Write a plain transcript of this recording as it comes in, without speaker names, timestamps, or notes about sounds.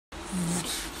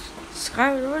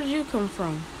Skylar, where did you come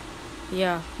from?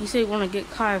 Yeah, you said you want to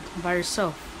get Kai by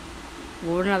yourself.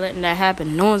 Well, we're not letting that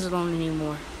happen. No one's alone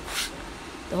anymore.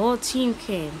 The whole team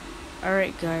came.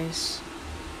 Alright, guys.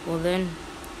 Well then,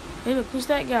 hey look, who's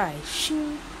that guy?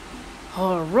 Shoo.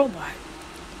 Oh, a robot.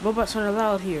 Robots aren't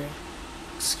allowed here.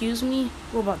 Excuse me?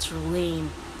 Robots are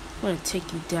lame. I'm gonna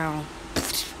take you down.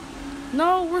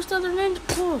 No, where's the other ninja?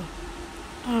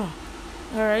 Oh.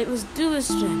 Alright, let's do this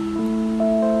then.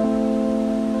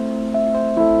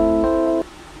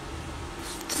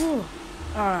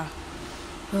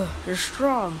 You're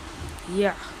strong.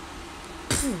 Yeah.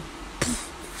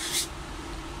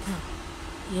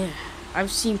 Yeah.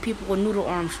 I've seen people with noodle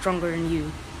arms stronger than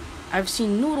you. I've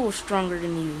seen noodles stronger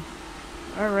than you.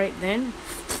 Alright then.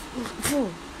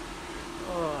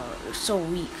 You're so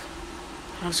weak.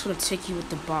 I'm just gonna take you with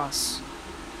the boss.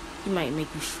 He might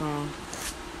make you strong.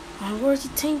 Where's he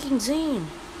tanking Zane?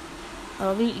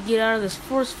 We need to get out of this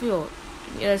force field.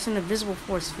 Yeah, it's an invisible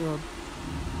force field.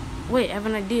 Wait, I have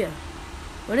an idea.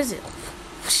 What is it?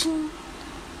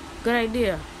 Good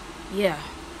idea. Yeah.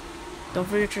 Don't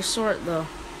forget your sword, though.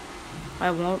 I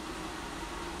won't.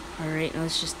 Alright, now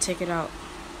let's just take it out.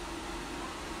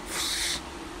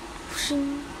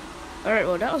 Alright,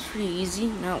 well, that was pretty easy.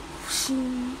 Now,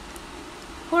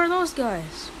 who are those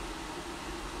guys?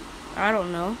 I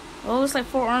don't know. Well, it looks like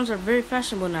 4 arms are very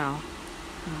fashionable now.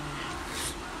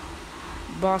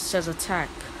 Boss says attack.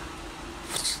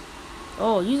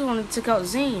 Oh, you're the one that took out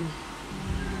Zane.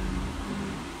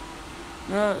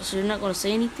 So you're not going to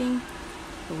say anything?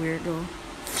 Weirdo.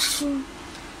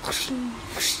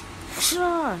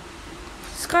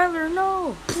 Skylar,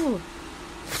 no!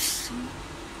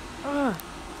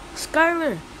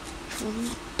 Skylar!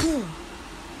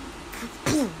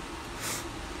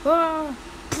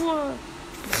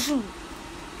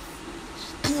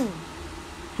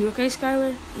 You okay,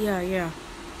 Skylar? Yeah.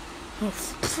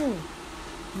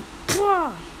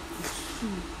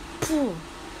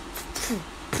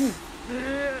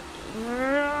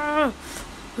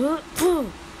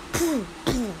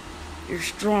 You're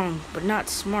strong, but not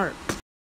smart.